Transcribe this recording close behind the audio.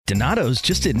Donato's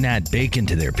just didn't add bacon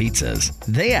to their pizzas.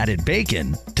 They added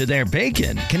bacon to their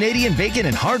bacon. Canadian bacon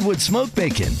and hardwood smoked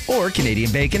bacon. Or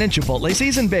Canadian bacon and Chipotle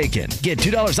seasoned bacon. Get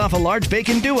 $2 off a large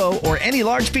bacon duo or any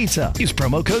large pizza. Use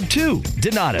promo code 2.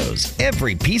 Donato's.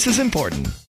 Every piece is important.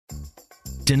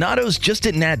 Donato's just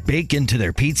didn't add bacon to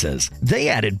their pizzas. They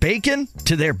added bacon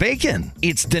to their bacon.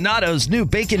 It's Donato's new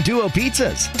Bacon Duo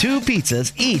pizzas. 2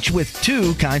 pizzas, each with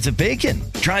 2 kinds of bacon.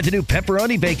 Try the new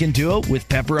Pepperoni Bacon Duo with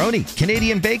pepperoni,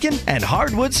 Canadian bacon, and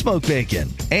hardwood smoked bacon.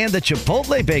 And the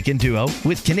Chipotle Bacon Duo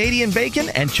with Canadian bacon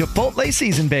and Chipotle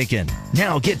seasoned bacon.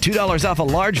 Now get $2 off a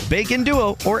large Bacon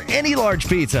Duo or any large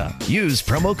pizza. Use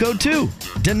promo code 2.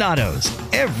 Donato's.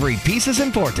 Every piece is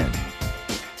important.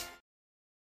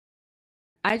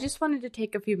 I just wanted to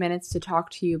take a few minutes to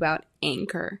talk to you about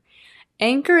Anchor.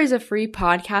 Anchor is a free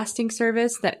podcasting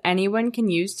service that anyone can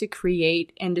use to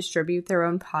create and distribute their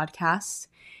own podcasts.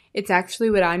 It's actually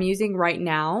what I'm using right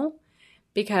now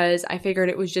because I figured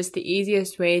it was just the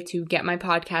easiest way to get my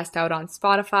podcast out on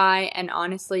Spotify. And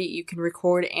honestly, you can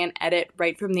record and edit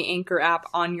right from the Anchor app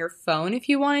on your phone if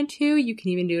you wanted to. You can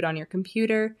even do it on your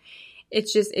computer.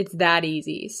 It's that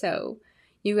easy. So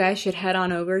you guys should head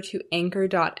on over to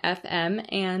anchor.fm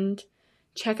and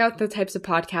check out the types of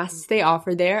podcasts they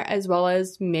offer there, as well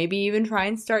as maybe even try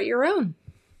and start your own.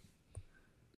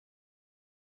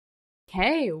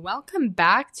 Okay, welcome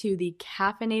back to the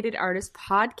Caffeinated Artist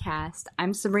Podcast.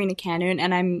 I'm Sabrina Cannon,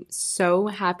 and I'm so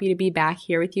happy to be back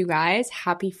here with you guys.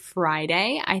 Happy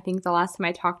Friday. I think the last time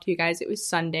I talked to you guys, it was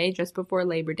Sunday, just before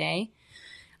Labor Day.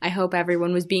 I hope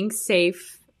everyone was being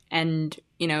safe and,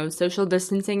 social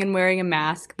distancing and wearing a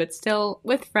mask, but still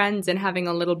with friends and having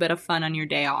a little bit of fun on your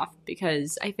day off,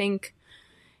 because I think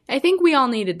we all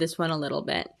needed this one a little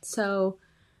bit. So,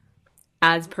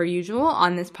 as per usual,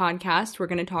 on this podcast, we're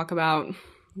going to talk about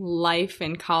life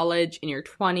in college, in your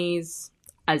 20s,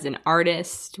 as an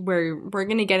artist. We're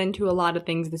going to get into a lot of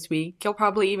things this week. You'll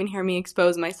probably even hear me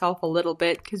expose myself a little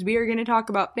bit, because we are going to talk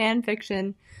about fan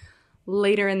fiction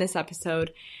later in this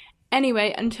episode.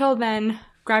 Anyway, until then,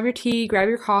 grab your tea, grab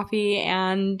your coffee,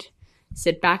 and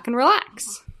sit back and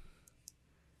relax.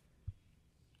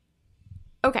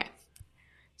 Okay,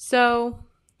 so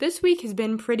this week has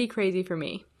been pretty crazy for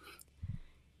me.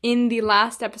 In the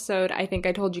last episode, I think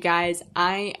I told you guys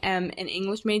I am an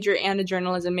English major and a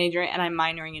journalism major, and I'm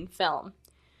minoring in film.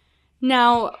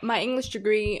 Now, my English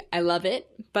degree, I love it,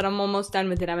 but I'm almost done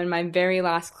with it. I'm in my very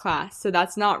last class, so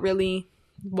that's not really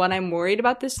what I'm worried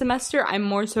about this semester. I'm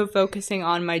more so focusing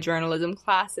on my journalism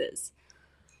classes.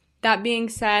 That being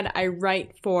said, I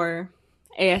write for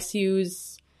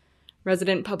ASU's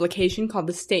resident publication called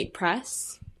the State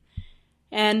Press,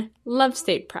 and love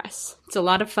State Press. It's a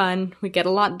lot of fun. We get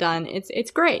a lot done. It's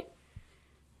great.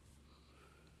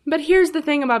 But here's the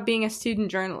thing about being a student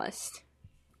journalist.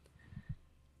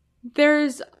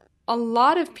 There's a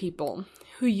lot of people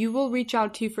who you will reach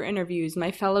out to for interviews.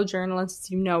 My fellow journalists,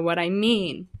 you know what I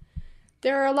mean.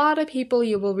 There are a lot of people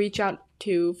you will reach out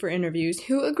to for interviews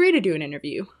who agree to do an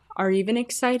interview, are even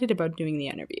excited about doing the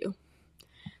interview.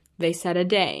 They set a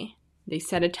day, they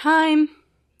set a time,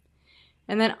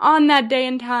 and then on that day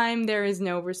and time, there is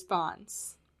no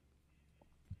response.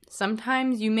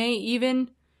 Sometimes you may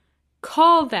even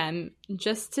call them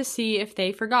just to see if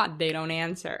they forgot. They don't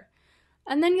answer.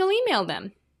 And then you'll email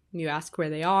them. You ask where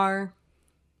they are,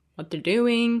 what they're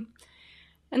doing,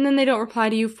 and then they don't reply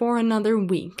to you for another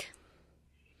week.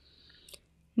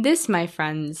 This, my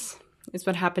friends, is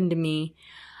what happened to me.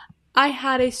 I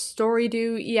had a story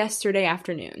due yesterday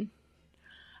afternoon.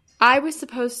 I was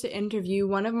supposed to interview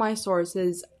one of my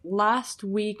sources last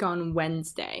week on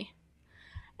Wednesday,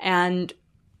 and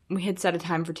we had set a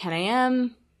time for 10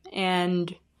 a.m.,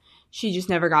 and she just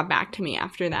never got back to me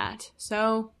after that.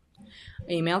 So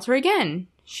I emailed her again.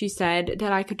 She said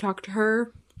that I could talk to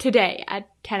her today at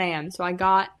 10 a.m. So I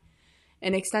got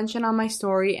an extension on my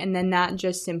story, and then that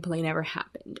just simply never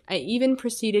happened. I even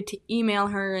proceeded to email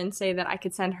her and say that I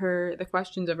could send her the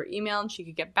questions over email and she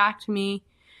could get back to me,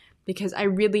 because I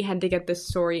really had to get this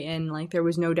story in, like there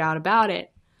was no doubt about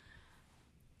it.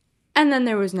 And then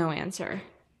there was no answer.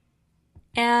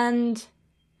 And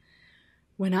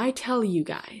when I tell you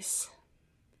guys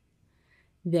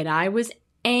that I was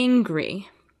angry,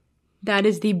 that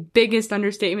is the biggest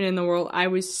understatement in the world. I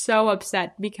was so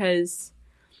upset because,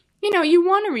 you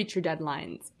want to reach your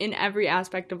deadlines in every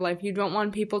aspect of life. You don't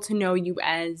want people to know you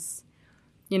as,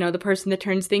 the person that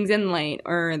turns things in late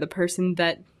or the person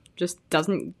that just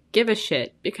doesn't give a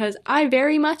shit, because I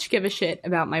very much give a shit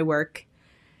about my work.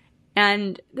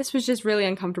 And this was just really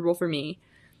uncomfortable for me.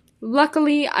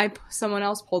 Luckily, someone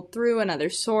else pulled through, another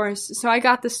source, so I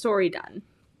got the story done.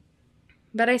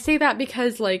 But I say that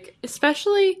because, like,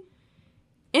 especially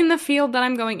in the field that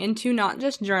I'm going into, not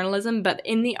just journalism, but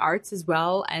in the arts as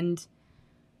well, and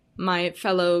my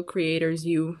fellow creators,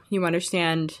 you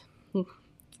understand,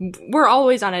 we're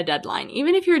always on a deadline.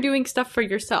 Even if you're doing stuff for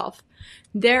yourself,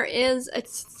 there is a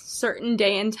certain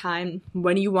day and time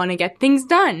when you want to get things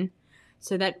done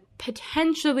so that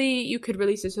potentially you could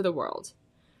release it to the world.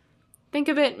 Think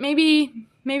of it, maybe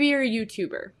you're a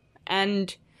YouTuber,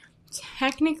 and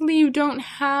technically you don't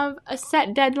have a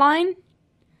set deadline,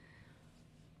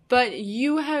 but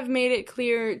you have made it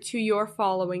clear to your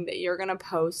following that you're going to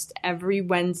post every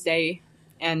Wednesday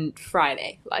and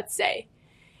Friday, let's say.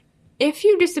 If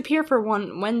you disappear for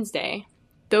one Wednesday,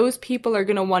 those people are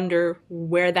going to wonder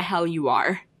where the hell you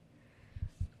are.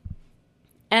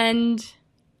 And,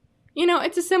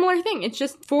 it's a similar thing. It's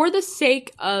just for the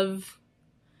sake of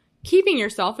keeping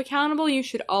yourself accountable, you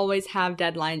should always have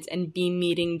deadlines and be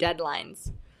meeting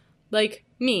deadlines. Like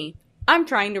me, I'm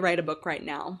trying to write a book right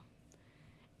now.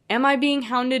 Am I being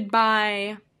hounded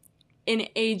by an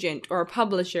agent or a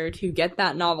publisher to get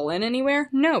that novel in anywhere?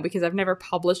 No, because I've never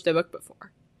published a book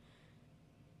before.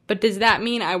 But does that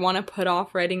mean I want to put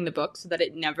off writing the book so that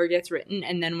it never gets written,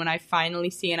 and then when I finally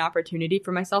see an opportunity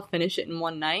for myself, finish it in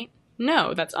one night?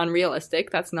 No, that's unrealistic.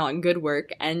 That's not good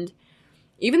work. And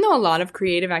even though a lot of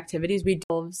creative activities we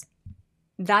do,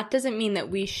 that doesn't mean that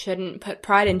we shouldn't put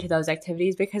pride into those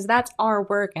activities, because that's our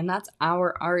work and that's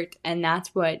our art, and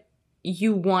that's what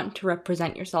you want to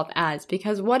represent yourself as.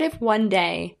 Because what if one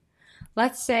day,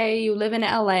 let's say you live in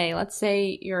LA, let's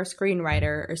say you're a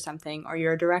screenwriter or something, or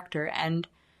you're a director, and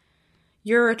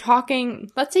you're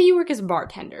talking, let's say you work as a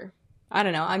bartender. I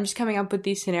don't know, I'm just coming up with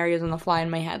these scenarios on the fly in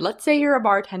my head. Let's say you're a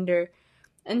bartender,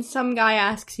 and some guy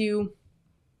asks you,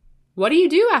 what do you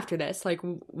do after this? Like,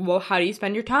 well, how do you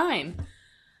spend your time?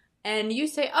 And you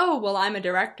say, oh, well, I'm a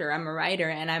director, I'm a writer,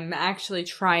 and I'm actually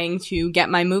trying to get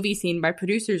my movie seen by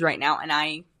producers right now, and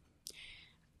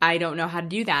I don't know how to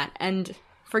do that. And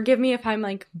forgive me if I'm,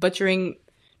 like, butchering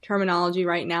terminology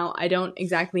right now. I don't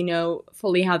exactly know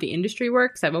fully how the industry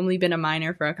works. I've only been a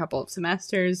minor for a couple of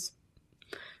semesters,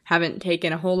 haven't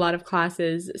taken a whole lot of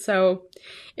classes. So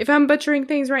if I'm butchering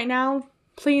things right now,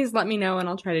 please let me know, and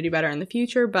I'll try to do better in the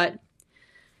future. But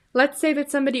let's say that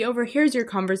somebody overhears your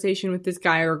conversation with this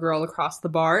guy or girl across the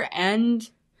bar and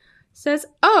says,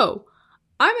 oh,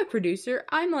 I'm a producer,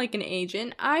 I'm like an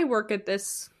agent, I work at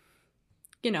this,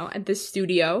 at this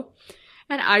studio,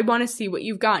 and I want to see what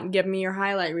you've got. Give me your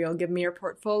highlight reel, give me your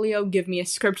portfolio, give me a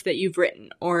script that you've written,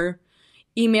 or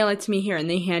email it to me here, and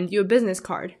they hand you a business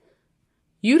card.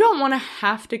 You don't want to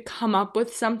have to come up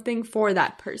with something for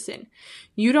that person.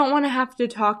 You don't want to have to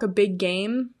talk a big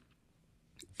game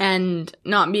and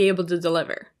not be able to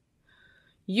deliver.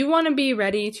 You want to be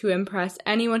ready to impress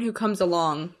anyone who comes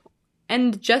along,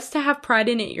 and just to have pride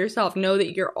in it yourself. Know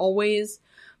that you're always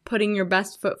putting your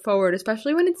best foot forward,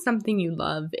 especially when it's something you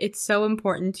love. It's so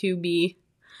important to be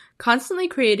constantly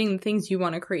creating the things you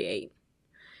want to create.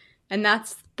 And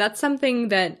that's something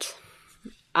that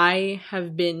I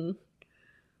have been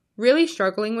really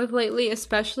struggling with lately,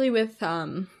 especially with,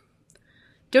 don't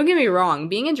get me wrong,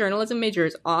 being a journalism major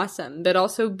is awesome, but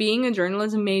also being a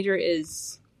journalism major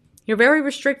you're very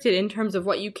restricted in terms of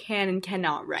what you can and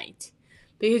cannot write,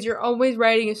 because you're always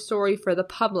writing a story for the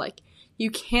public.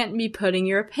 You can't be putting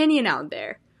your opinion out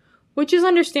there, which is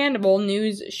understandable.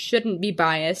 News shouldn't be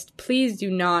biased. Please do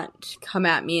not come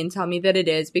at me and tell me that it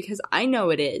is, because I know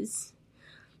it is.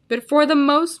 But for the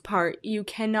most part, you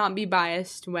cannot be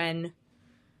biased when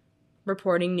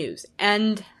reporting news.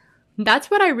 And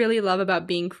that's what I really love about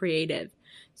being creative.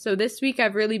 So this week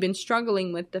I've really been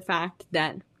struggling with the fact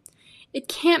that it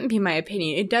can't be my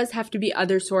opinion. It does have to be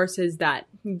other sources that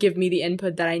give me the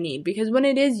input that I need. Because when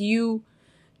it is you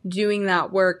doing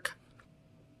that work,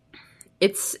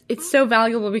 it's so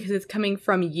valuable because it's coming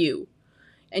from you.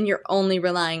 And you're only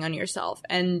relying on yourself.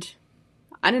 And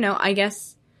I don't know, I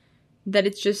guess that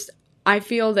it's just, I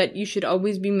feel that you should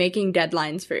always be making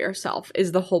deadlines for yourself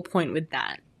is the whole point with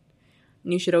that.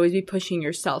 And you should always be pushing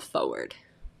yourself forward.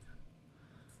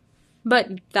 But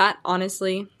that,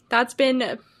 honestly, that's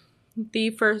been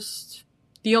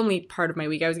the only part of my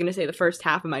week. I was going to say the first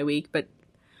half of my week, but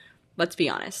let's be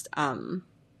honest. I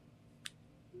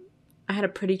had a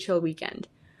pretty chill weekend.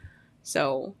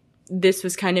 So this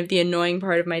was kind of the annoying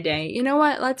part of my day. You know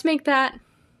what? Let's make that.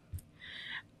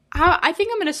 I think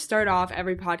I'm going to start off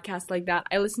every podcast like that.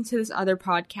 I listen to this other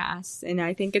podcast, and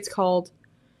I think it's called...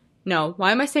 No,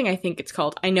 why am I saying I think it's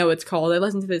called? I know it's called. I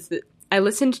listened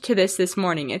to this this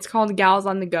morning. It's called Gals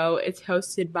on the Go. It's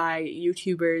hosted by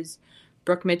YouTubers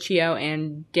Brooke Michio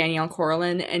and Danielle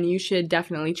Corlin, and you should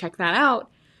definitely check that out.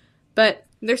 But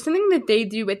There's something that they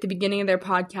do at the beginning of their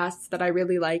podcasts that I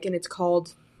really like, and it's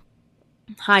called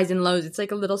Highs and Lows. It's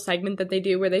like a little segment that they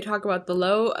do where they talk about the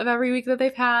low of every week that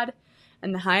they've had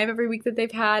and the high of every week that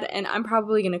they've had, and I'm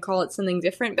probably going to call it something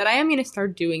different, but I am going to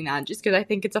start doing that just because I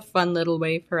think it's a fun little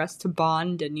way for us to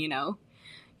bond and, you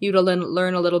to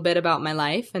learn a little bit about my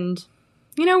life, and,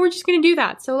 we're just going to do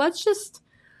that. So let's just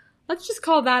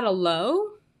call that a low.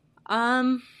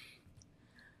 The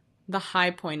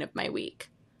high point of my week.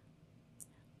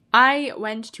 I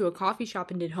went to a coffee shop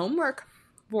and did homework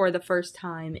for the first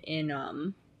time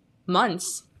in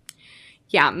months.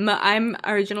 Yeah, I'm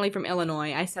originally from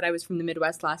Illinois. I said I was from the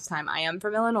Midwest last time. I am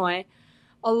from Illinois.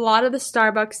 A lot of the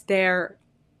Starbucks there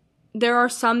are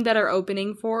some that are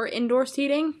opening for indoor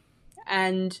seating.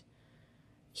 And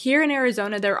here in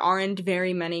Arizona, there aren't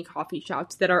very many coffee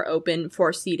shops that are open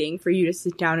for seating for you to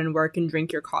sit down and work and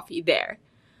drink your coffee there.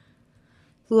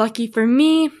 Lucky for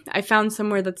me, I found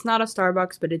somewhere that's not a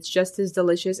Starbucks, but it's just as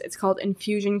delicious. It's called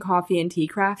Infusion Coffee and Tea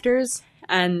Crafters,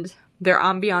 and their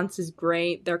ambiance is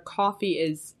great. Their coffee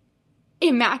is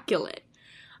immaculate.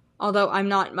 Although I'm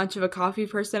not much of a coffee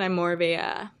person, I'm more of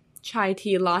a chai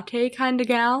tea latte kind of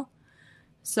gal.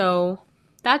 So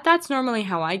that's normally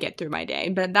how I get through my day.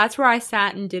 But that's where I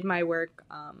sat and did my work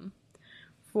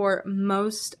for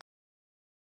most.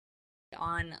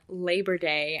 On Labor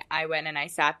Day, I went and I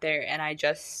sat there and I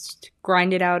just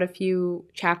grinded out a few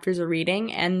chapters of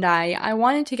reading, and I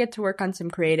wanted to get to work on some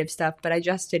creative stuff, but I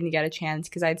just didn't get a chance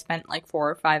because I'd spent like 4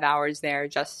 or 5 hours there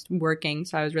just working,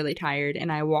 so I was really tired,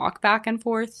 and I walk back and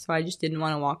forth, so I just didn't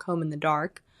want to walk home in the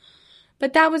dark.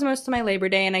 But that was most of my Labor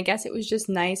Day, and I guess it was just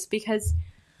nice because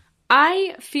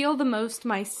I feel the most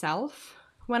myself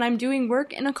when I'm doing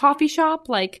work in a coffee shop,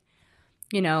 like,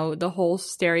 the whole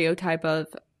stereotype of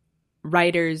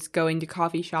writers going to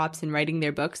coffee shops and writing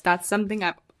their books. That's something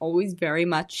I've always very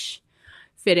much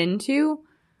fit into.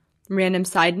 Random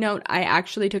side note, I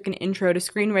actually took an intro to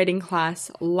screenwriting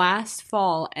class last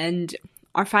fall, and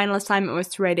our final assignment was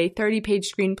to write a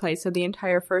 30-page screenplay, so the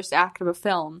entire first act of a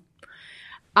film.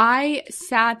 I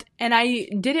sat, and I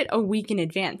did it a week in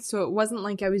advance, so it wasn't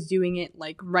like I was doing it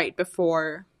like right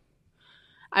before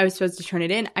I was supposed to turn it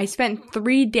in. I spent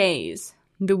 3 days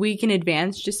the week in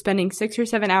advance, just spending 6 or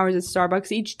 7 hours at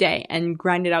Starbucks each day and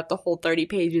grinded out the whole 30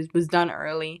 pages, was done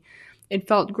early. It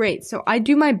felt great. So I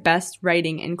do my best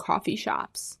writing in coffee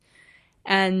shops.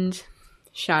 And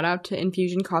shout out to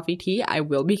Infusion Coffee Tea. I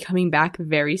will be coming back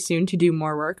very soon to do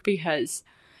more work because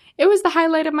it was the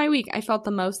highlight of my week. I felt the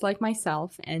most like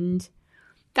myself, and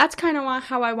that's kind of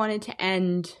how I wanted to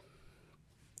end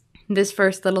this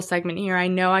first little segment here. I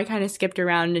know I kind of skipped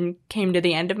around and came to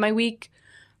the end of my week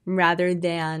rather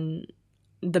than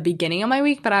the beginning of my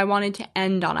week, but I wanted to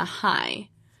end on a high.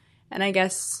 And I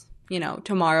guess,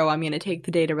 tomorrow I'm going to take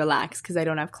the day to relax because I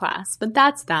don't have class. But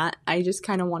that's that. I just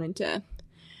kind of wanted to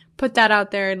put that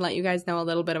out there and let you guys know a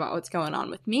little bit about what's going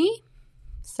on with me.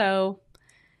 So,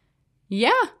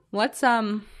 yeah, let's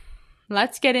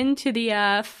get into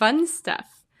the fun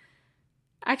stuff.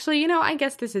 Actually, I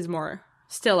guess this is more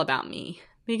still about me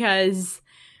because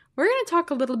we're going to talk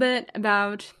a little bit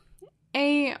about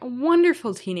a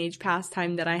wonderful teenage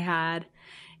pastime that I had.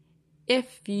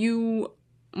 If you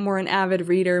were an avid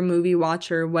reader, movie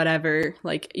watcher, whatever,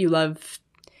 like you love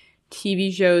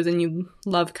TV shows and you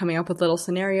love coming up with little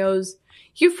scenarios,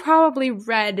 you've probably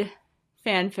read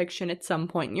fan fiction at some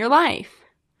point in your life.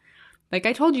 Like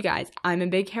I told you guys, I'm a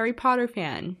big Harry Potter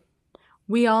fan.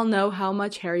 We all know how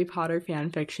much Harry Potter fan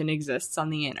fiction exists on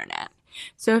the internet.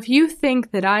 So if you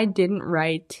think that I didn't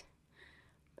write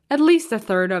at least a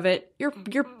third of it,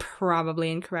 you're probably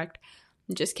incorrect.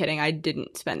 I'm just kidding. I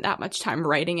didn't spend that much time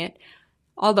writing it.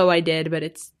 Although I did, but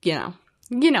it's,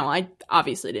 I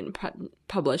obviously didn't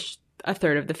publish a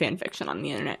third of the fan fiction on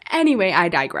the internet. Anyway, I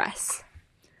digress.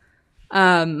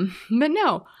 But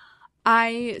no,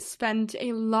 I spent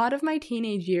a lot of my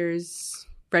teenage years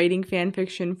writing fan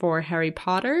fiction for Harry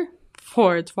Potter,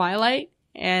 for Twilight,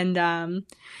 and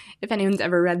if anyone's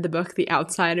ever read the book The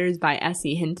Outsiders by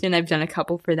S.E. Hinton, I've done a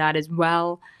couple for that as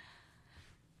well.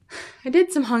 I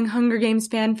did some Hunger Games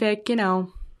fanfic,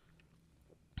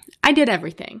 I did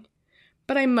everything.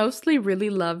 But I mostly really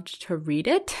loved to read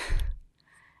it.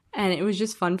 And it was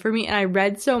just fun for me. And I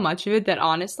read so much of it that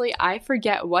honestly, I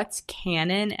forget what's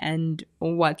canon and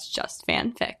what's just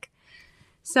fanfic.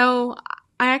 So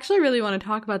I actually really want to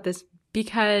talk about this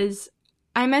because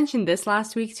I mentioned this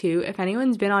last week too. If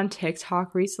anyone's been on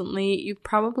TikTok recently, you've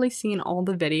probably seen all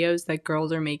the videos that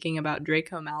girls are making about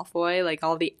Draco Malfoy, like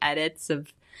all the edits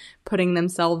of putting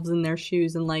themselves in their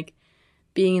shoes and like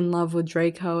being in love with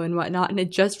Draco and whatnot. And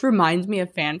it just reminds me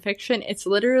of fan fiction. It's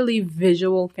literally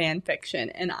visual fan fiction.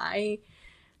 And I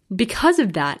because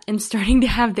of that, I'm starting to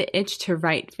have the itch to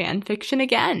write fan fiction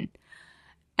again.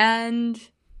 And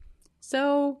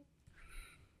so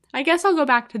I guess I'll go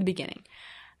back to the beginning.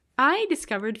 I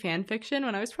discovered fan fiction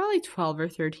when I was probably 12 or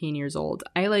 13 years old.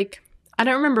 I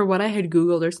don't remember what I had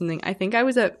Googled or something. I think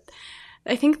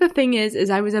the thing is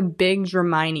I was a big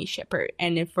Hermione shipper.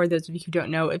 And if for those of you who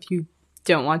don't know, if you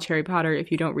don't watch Harry Potter,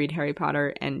 if you don't read Harry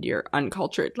Potter and you're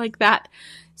uncultured like that,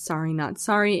 sorry, not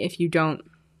sorry. If you don't,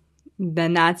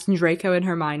 then that's Draco and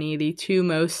Hermione, the two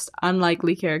most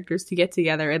unlikely characters to get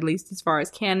together, at least as far as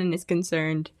canon is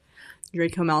concerned.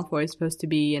 Draco Malfoy is supposed to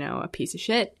be, a piece of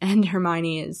shit, and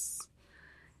Hermione is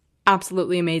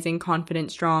absolutely amazing,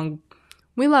 confident, strong.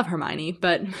 We love Hermione,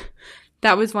 but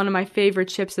that was one of my favorite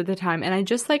ships at the time, and I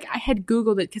had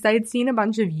Googled it because I had seen a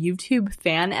bunch of YouTube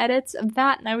fan edits of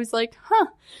that, and I was like, huh.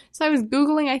 So I was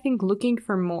Googling, I think, looking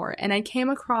for more, and I came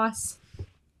across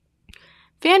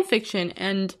fan fiction,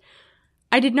 and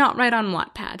I did not write on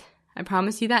Wattpad. I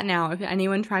promise you that now. If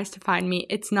anyone tries to find me,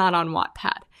 it's not on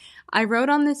Wattpad. I wrote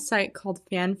on this site called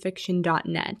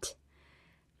fanfiction.net,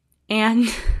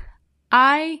 and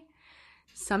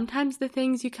sometimes the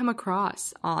things you come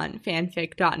across on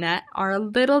fanfic.net are a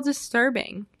little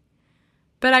disturbing,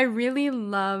 but I really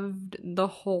loved the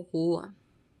whole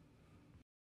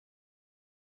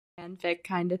fanfic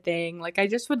kind of thing. I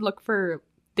just would look for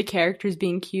the characters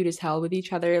being cute as hell with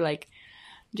each other,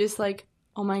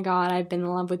 oh my god, I've been in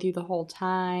love with you the whole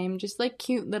time. Just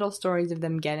cute little stories of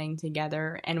them getting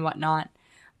together and whatnot.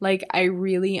 I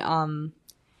really,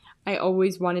 I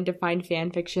always wanted to find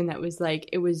fan fiction that was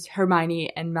it was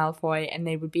Hermione and Malfoy and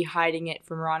they would be hiding it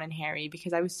from Ron and Harry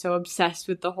because I was so obsessed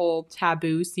with the whole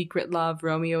taboo, secret love,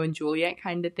 Romeo and Juliet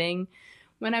kind of thing.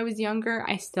 When I was younger,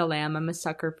 I still am. I'm a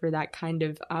sucker for that kind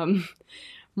of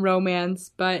romance,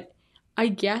 but I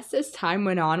guess as time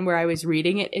went on where I was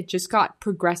reading it, it just got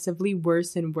progressively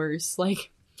worse and worse.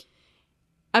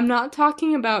 I'm not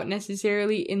talking about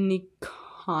necessarily in the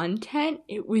content.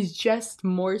 It was just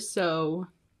more so.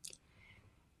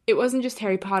 It wasn't just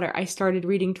Harry Potter. I started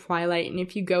reading Twilight, and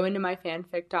if you go into my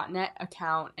fanfic.net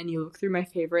account and you look through my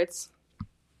favorites,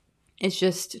 it's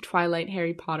just Twilight,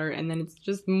 Harry Potter, and then it's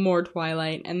just more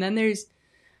Twilight. And then there's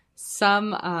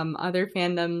some other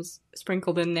fandoms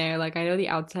sprinkled in there. I know the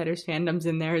Outsiders fandom's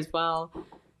in there as well.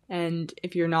 And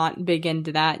if you're not big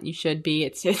into that, you should be.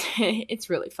 It's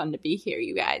really fun to be here,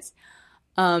 you guys.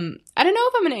 I don't know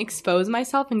if I'm going to expose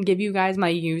myself and give you guys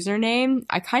my username.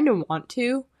 I kind of want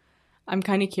to. I'm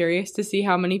kind of curious to see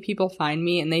how many people find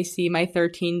me and they see my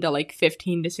 13 to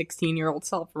 15 to 16-year-old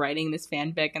self writing this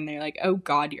fanfic and they're like, oh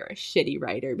god, you're a shitty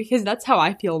writer. Because that's how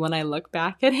I feel when I look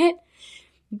back at it.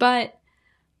 But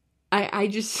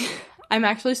I'm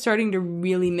actually starting to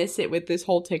really miss it with this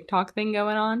whole TikTok thing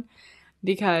going on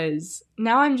because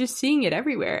now I'm just seeing it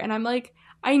everywhere and I'm like,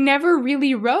 I never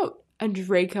really wrote a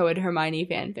Draco and Hermione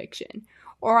fanfiction.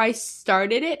 Or I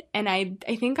started it and I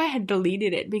think I had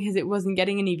deleted it because it wasn't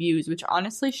getting any views, which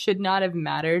honestly should not have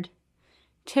mattered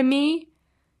to me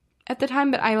at the time.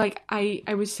 But I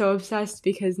was so obsessed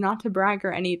because, not to brag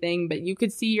or anything, but you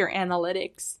could see your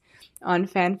analytics on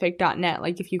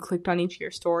fanfic.net, if you clicked on each of your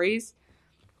stories.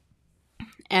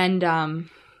 And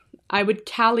I would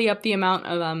tally up the amount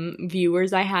of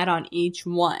viewers I had on each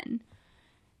one.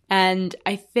 And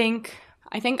I think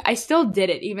I still did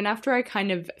it, even after I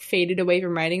kind of faded away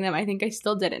from writing them. I think I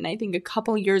still did it. And I think a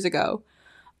couple years ago,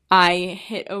 I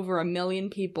hit over 1 million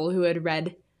people who had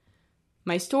read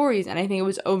my stories. And I think it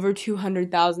was over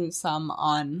 200,000 some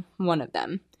on one of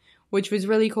them, which was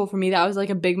really cool for me. That was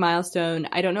a big milestone.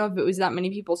 I don't know if it was that many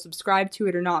people subscribed to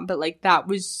it or not, but that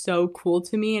was so cool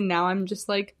to me. And now I'm just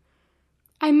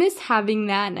I miss having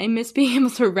that. And I miss being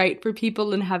able to write for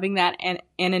people and having that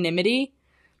anonymity,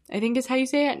 I think is how you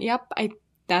say it. Yep,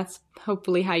 that's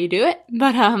hopefully how you do it.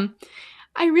 But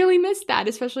I really miss that,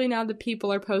 especially now that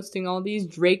people are posting all these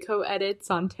Draco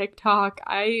edits on TikTok.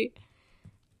 I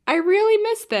really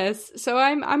miss this. So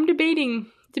I'm debating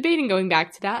going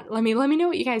back to that. Let me know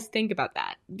what you guys think about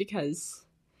that, because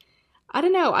I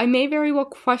don't know, I may very well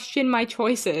question my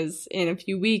choices in a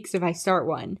few weeks if I start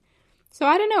one. So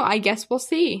I don't know, I guess we'll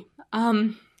see.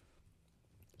 I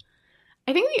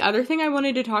think the other thing I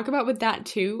wanted to talk about with that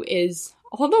too is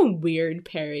all the weird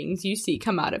pairings you see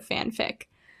come out of fanfic.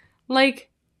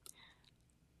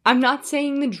 I'm not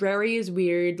saying the Drarry is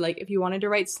weird. If you wanted to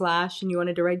write Slash and you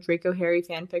wanted to write Draco Harry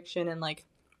fanfiction and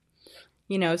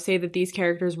say that these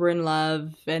characters were in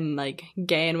love and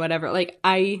gay and whatever,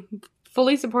 I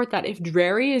fully support that. If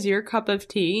Drarry is your cup of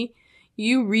tea,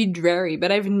 you read Drarry.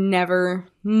 But I've never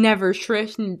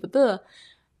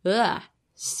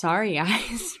sorry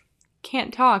guys.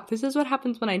 Can't talk. This is what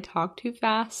happens when I talk too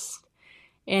fast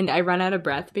and I run out of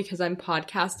breath because I'm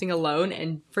podcasting alone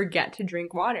and forget to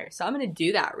drink water. So I'm going to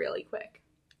do that really quick.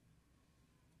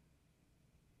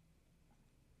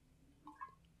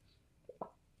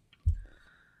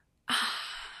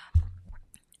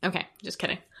 Okay, just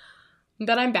kidding.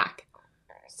 But I'm back.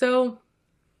 So,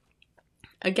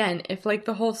 again, if like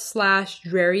the whole /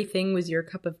 dreary thing was your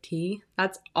cup of tea,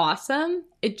 that's awesome.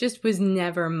 It just was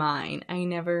never mine. I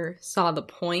never saw the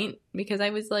point because I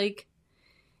was like,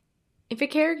 if a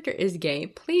character is gay,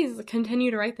 please continue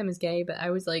to write them as gay. But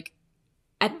I was like,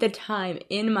 at the time,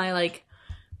 in my like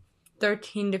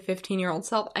 13 to 15-year-old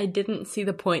self, I didn't see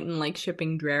the point in like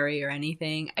shipping dreary or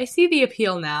anything. I see the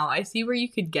appeal now. I see where you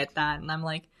could get that. And I'm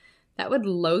like, that would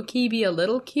low-key be a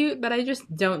little cute, but I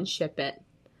just don't ship it.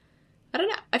 I don't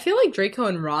know. I feel like Draco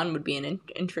and Ron would be an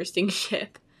interesting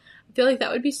ship. I feel like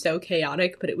that would be so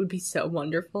chaotic, but it would be so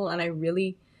wonderful. And I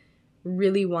really,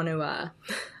 really want to,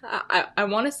 I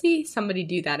want to see somebody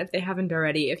do that if they haven't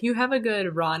already. If you have a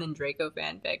good Ron and Draco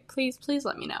fanfic, please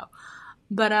let me know.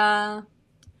 But,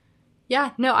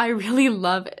 yeah, no, I really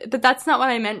love it. But that's not what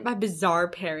I meant by bizarre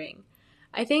pairing.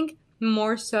 I think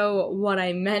more so what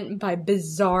I meant by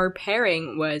bizarre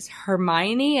pairing was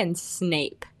Hermione and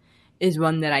Snape is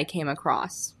one that I came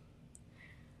across.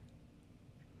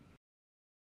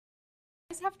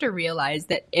 You guys have to realize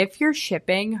that if you're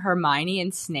shipping Hermione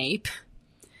and Snape,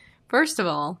 first of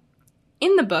all,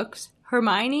 in the books,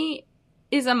 Hermione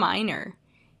is a minor.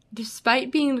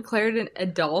 Despite being declared an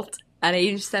adult at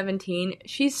age 17,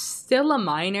 she's still a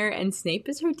minor, and Snape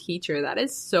is her teacher. That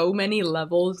is so many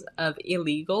levels of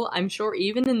illegal, I'm sure,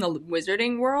 even in the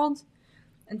wizarding world.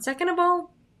 And second of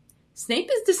all, Snape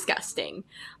is disgusting.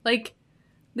 Like,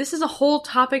 this is a whole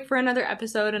topic for another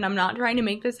episode, and I'm not trying to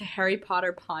make this a Harry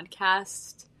Potter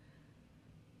podcast.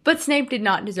 But Snape did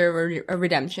not deserve a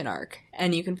redemption arc.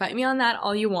 And you can fight me on that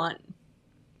all you want.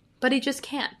 But he just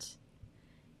can't.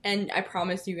 And I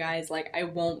promise you guys, like, I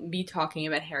won't be talking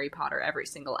about Harry Potter every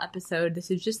single episode.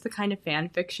 This is just the kind of fan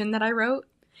fiction that I wrote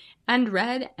and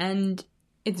read, and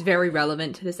it's very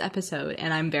relevant to this episode.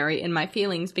 And I'm very in my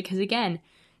feelings because, again,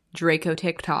 Draco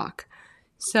TikTok.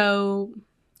 So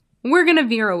we're going to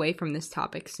veer away from this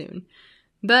topic soon.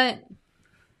 But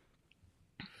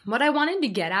what I wanted to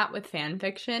get at with fan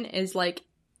fiction is, like,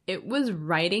 it was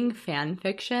writing fan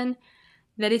fiction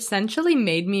that essentially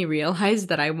made me realize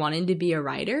that I wanted to be a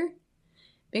writer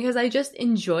because I just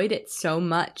enjoyed it so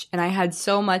much and I had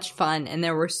so much fun, and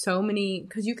there were so many,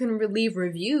 because you can leave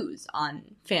reviews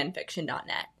on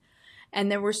fanfiction.net, and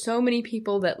there were so many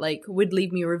people that like would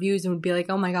leave me reviews and would be like,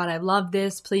 oh my god, I love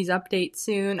this, please update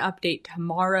soon, update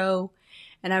tomorrow.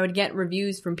 And I would get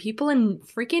reviews from people in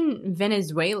freaking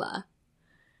Venezuela.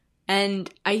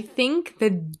 And I think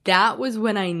that was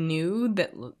when I knew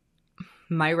that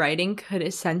my writing could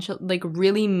essentially, like,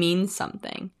 really mean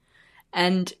something.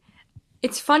 And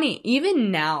it's funny,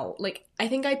 even now, like, I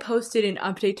think I posted an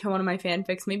update to one of my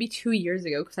fanfics maybe 2 years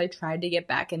ago because I tried to get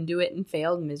back and do it and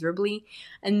failed miserably.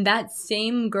 And that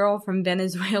same girl from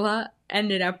Venezuela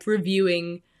ended up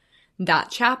reviewing that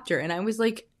chapter. And I was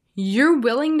like, you're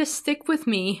willing to stick with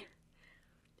me.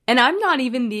 And I'm not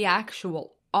even the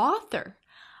actual author.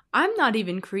 I'm not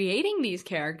even creating these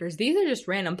characters. These are just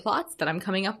random plots that I'm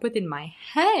coming up with in my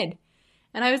head.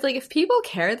 And I was like, if people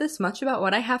care this much about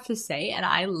what I have to say and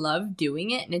I love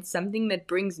doing it and it's something that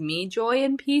brings me joy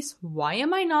and peace, why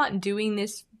am I not doing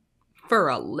this for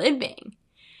a living?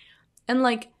 And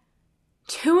like,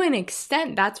 to an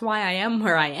extent, that's why I am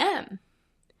where I am.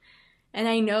 And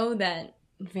I know that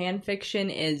fan fiction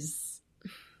it's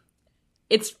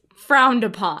frowned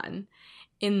upon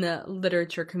in the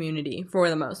literature community for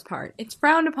the most part. It's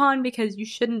frowned upon because you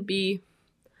shouldn't be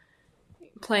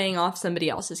playing off somebody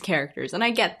else's characters, and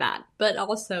I get that. But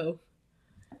also,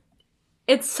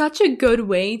 it's such a good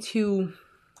way to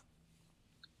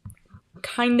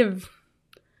kind of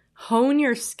hone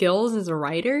your skills as a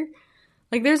writer.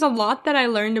 Like, there's a lot that I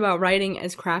learned about writing,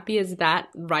 as crappy as that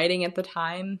writing at the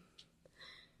time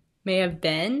may have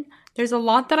been. There's a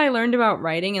lot that I learned about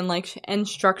writing and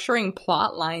structuring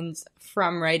plot lines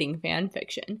from writing fan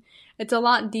fiction. It's a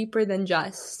lot deeper than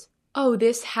just, oh,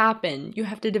 this happened. You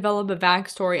have to develop a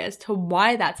backstory as to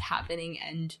why that's happening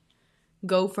and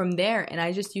go from there. And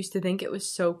I just used to think it was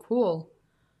so cool.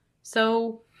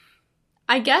 So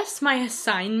I guess my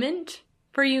assignment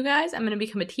for you guys, I'm going to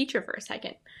become a teacher for a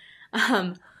second.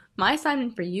 My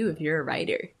assignment for you, if you're a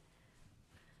writer,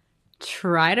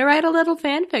 try to write a little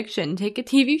fan fiction. Take a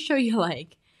TV show you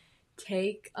like.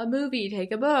 Take a movie.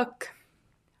 Take a book.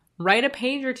 Write a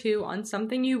page or two on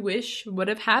something you wish would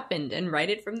have happened and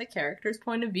write it from the character's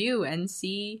point of view and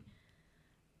see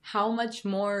how much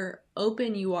more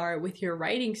open you are with your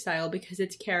writing style because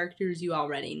it's characters you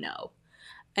already know.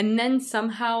 And then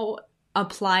somehow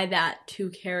apply that to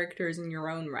characters in your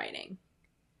own writing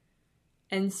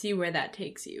and see where that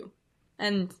takes you.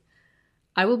 And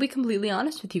I will be completely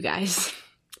honest with you guys.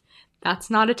 That's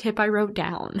not a tip I wrote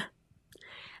down.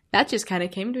 That just kind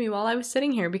of came to me while I was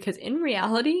sitting here, because in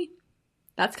reality,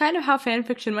 that's kind of how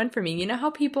fanfiction went for me. You know how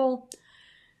people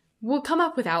will come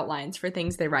up with outlines for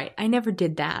things they write? I never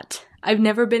did that. I've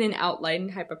never been an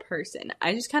outline type of person.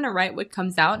 I just kind of write what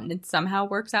comes out, and it somehow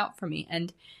works out for me.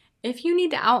 And if you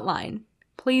need to outline,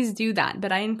 please do that.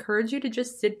 But I encourage you to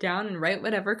just sit down and write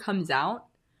whatever comes out,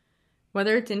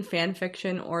 whether it's in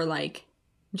fanfiction or like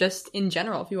just in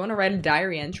general. If you want to write a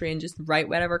diary entry and just write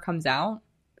whatever comes out,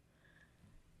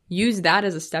 use that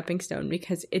as a stepping stone,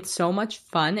 because it's so much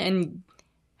fun. And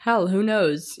hell, who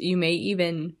knows? You may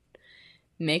even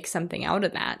make something out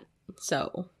of that.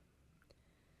 So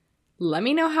let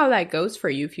me know how that goes for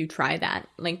you if you try that.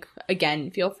 Like,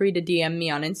 again, feel free to DM me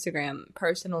on Instagram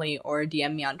personally or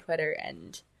DM me on Twitter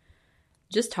and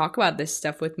just talk about this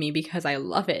stuff with me, because I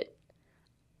love it.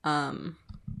 But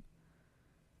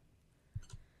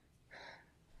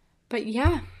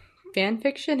yeah,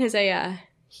 fanfiction is a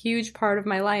huge part of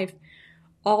my life.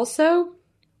 Also,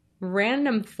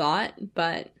 random thought,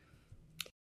 but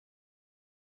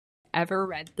ever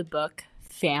read the book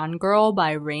Fangirl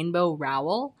by Rainbow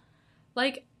Rowell?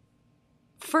 Like,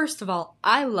 first of all,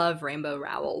 I love Rainbow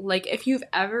Rowell. Like, if you've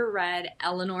ever read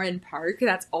Eleanor and Park,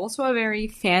 that's also a very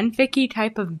fanficky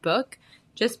type of book,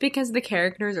 just because the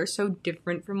characters are so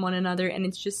different from one another, and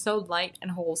it's just so light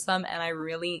and wholesome, and I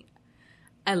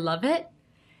love it.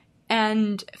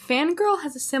 And Fangirl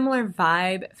has a similar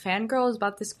vibe. Fangirl is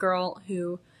about this girl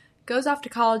who goes off to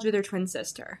college with her twin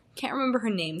sister. Can't remember her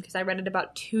name because I read it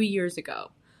about 2 years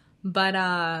ago. But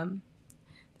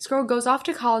this girl goes off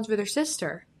to college with her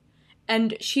sister.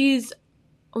 And she's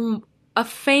a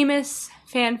famous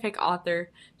fanfic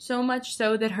author. So much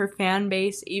so that her fan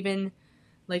base even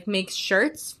like makes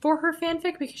shirts for her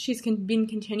fanfic, because she's been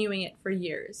continuing it for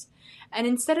years. And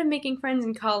instead of making friends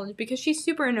in college, because she's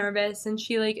super nervous and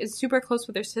she like is super close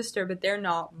with her sister, but they're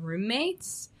not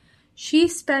roommates, she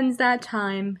spends that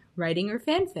time writing her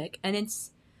fanfic. And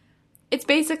it's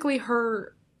basically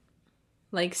her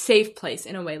like safe place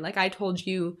in a way. Like I told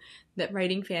you that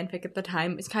writing fanfic at the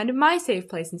time is kind of my safe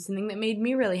place and something that made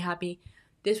me really happy.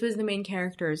 This was the main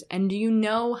characters. And do you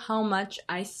know how much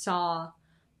I saw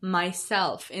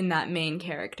myself in that main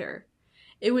character?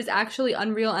 It was actually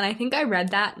unreal, and I think I read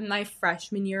that in my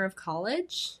freshman year of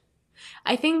college.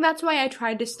 I think that's why I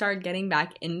tried to start getting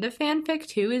back into fanfic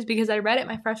too, is because I read it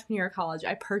my freshman year of college.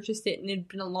 I purchased it, and it had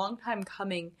been a long time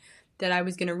coming that I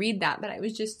was going to read that, but I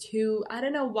was just I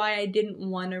don't know why I didn't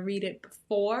want to read it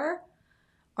before,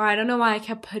 or I don't know why I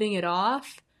kept putting it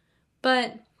off,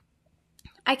 but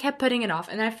I kept putting it off,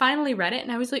 and I finally read it,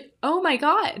 and I was like, oh my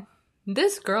god,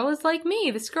 this girl is like me.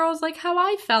 This girl is like how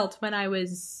I felt when I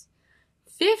was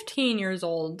 15 years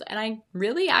old, and I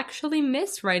really actually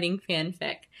miss writing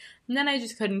fanfic. And then I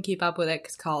just couldn't keep up with it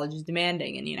because college is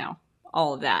demanding and, you know,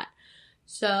 all of that.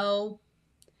 So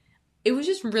it was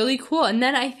just really cool. And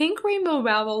then I think Rainbow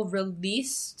Rowell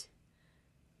released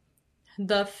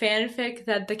the fanfic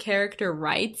that the character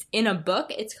writes in a book.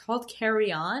 It's called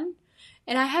Carry On,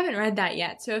 and I haven't read that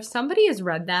yet. So if somebody has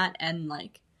read that and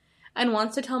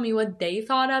wants to tell me what they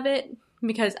thought of it,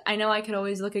 because I know I could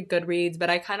always look at Goodreads, but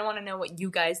I kind of want to know what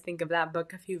you guys think of that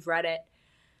book if you've read it.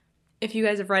 If you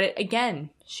guys have read it,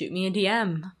 again, shoot me a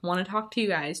DM. Want to talk to you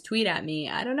guys. Tweet at me.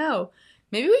 I don't know.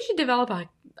 Maybe we should develop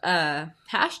a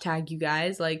hashtag, you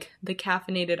guys, like the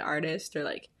caffeinated artist or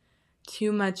like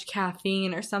too much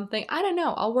caffeine or something. I don't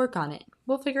know. I'll work on it.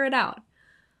 We'll figure it out.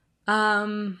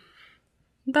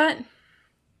 But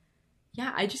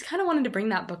yeah, I just kind of wanted to bring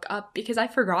that book up because I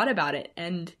forgot about it,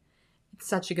 and it's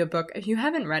such a good book. If you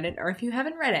haven't read it, or if you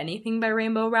haven't read anything by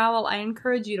Rainbow Rowell, I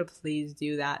encourage you to please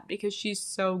do that, because she's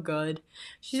so good.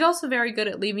 She's also very good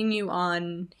at leaving you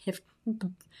on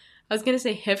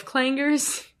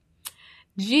cliffhangers.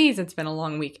 Jeez, it's been a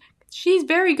long week. She's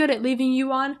very good at leaving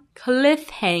you on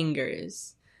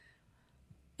cliffhangers.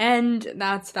 And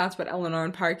that's what Eleanor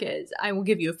and Park is. I will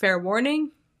give you a fair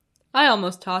warning. I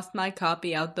almost tossed my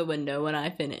copy out the window when I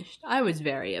finished. I was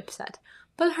very upset.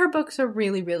 But her books are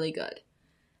really, really good.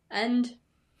 And,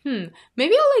 maybe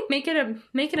I'll, make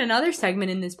it another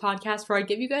segment in this podcast where I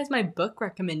give you guys my book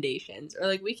recommendations.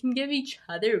 Or, we can give each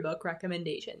other book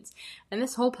recommendations. And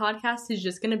this whole podcast is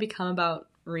just going to become about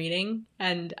reading.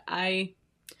 And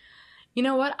you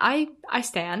know what? I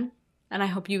stan. And I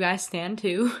hope you guys stan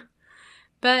too.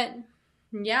 But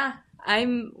Yeah,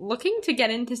 I'm looking to get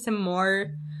into some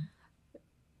more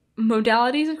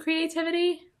modalities of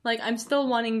creativity. Like, I'm still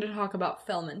wanting to talk about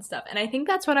film and stuff. And I think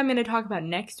that's what I'm going to talk about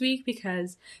next week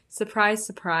because, surprise,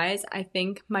 surprise, I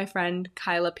think my friend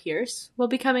Kyla Pierce will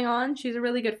be coming on. She's a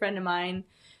really good friend of mine.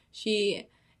 She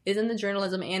is in the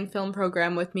journalism and film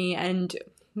program with me, and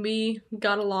we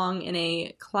got along in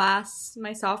a class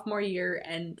my sophomore year,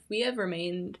 and we have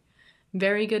remained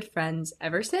very good friends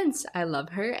ever since. I love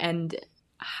her, and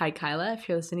hi, Kyla, if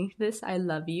you're listening to this, I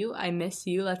love you. I miss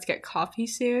you. Let's get coffee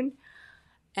soon.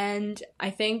 And I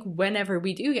think whenever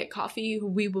we do get coffee,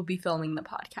 we will be filming the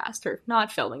podcast, or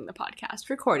not filming the podcast,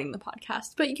 recording the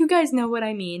podcast, but you guys know what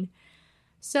I mean.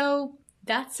 So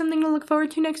that's something to look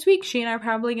forward to next week. She and I are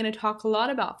probably going to talk a lot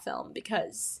about film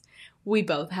because we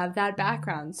both have that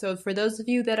background. So for those of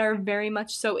you that are very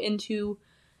much so into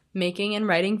making and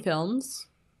writing films,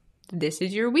 this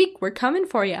is your week. We're coming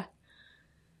for you.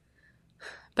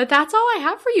 But that's all I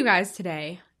have for you guys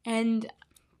today. And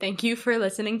thank you for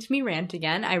listening to me rant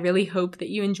again. I really hope that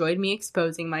you enjoyed me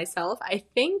exposing myself. I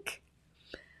think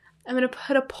I'm going to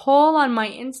put a poll on my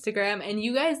Instagram, and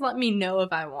you guys let me know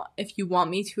if you want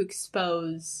me to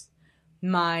expose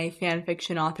my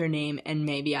fanfiction author name, and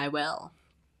maybe I will.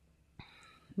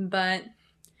 But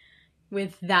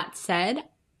with that said,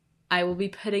 I will be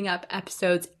putting up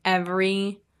episodes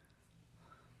every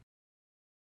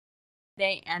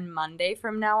Day and Monday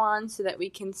from now on so that we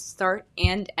can start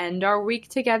and end our week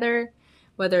together,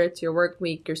 whether it's your work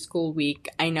week or school week.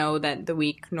 I know that the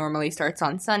week normally starts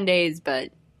on Sundays,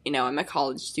 but I'm a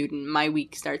college student. My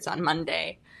week starts on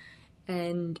Monday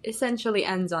and essentially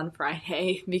ends on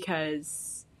Friday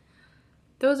because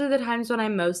those are the times when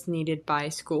I'm most needed by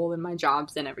school and my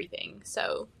jobs and everything.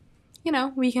 So,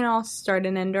 we can all start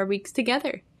and end our weeks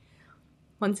together.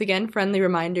 Once again, friendly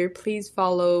reminder, please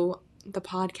follow the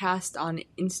podcast on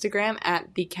Instagram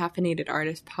at the Caffeinated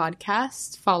Artist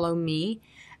Podcast. Follow me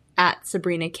at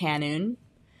Sabrina Cannon,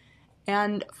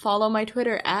 and follow my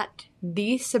Twitter at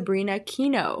the Sabrina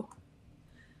Kino.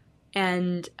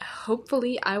 And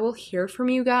hopefully I will hear from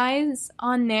you guys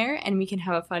on there and we can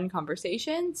have a fun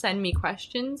conversation. Send me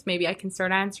questions. Maybe I can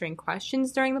start answering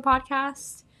questions during the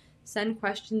podcast. Send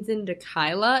questions into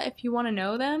Kyla if you want to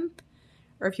know them.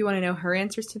 Or if you want to know her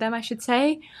answers to them, I should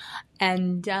say.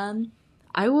 And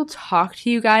I will talk to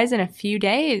you guys in a few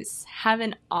days. Have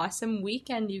an awesome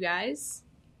weekend, you guys.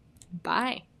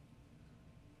 Bye.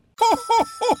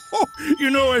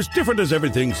 As different as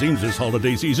everything seems this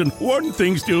holiday season, one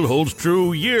thing still holds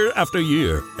true year after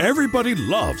year. Everybody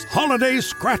loves holiday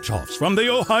scratch-offs from the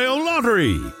Ohio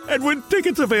Lottery. And with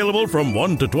tickets available from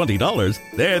 $1 to $20,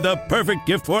 they're the perfect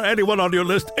gift for anyone on your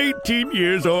list 18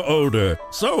 years or older.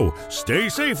 So, stay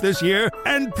safe this year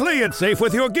and play it safe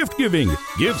with your gift giving.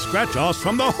 Give scratch-offs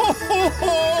from the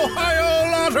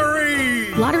Ohio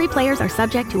Lottery! Lottery players are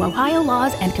subject to Ohio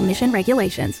laws and commission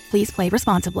regulations. Please play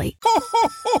responsibly.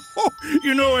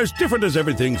 As different as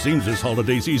everything seems this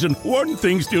holiday season, one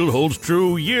thing still holds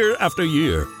true year after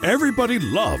year. Everybody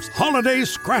loves holiday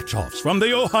scratch-offs from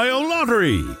the Ohio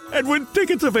Lottery. And with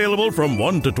tickets available from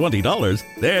 $1 to $20,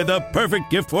 they're the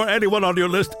perfect gift for anyone on your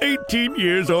list 18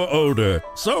 years or older.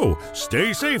 So,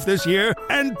 stay safe this year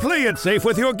and play it safe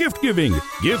with your gift giving.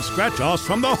 Give scratch-offs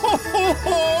from the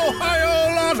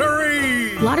Ohio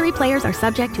Lottery! Lottery players are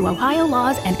subject to Ohio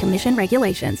laws and commission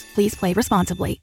regulations. Please play responsibly.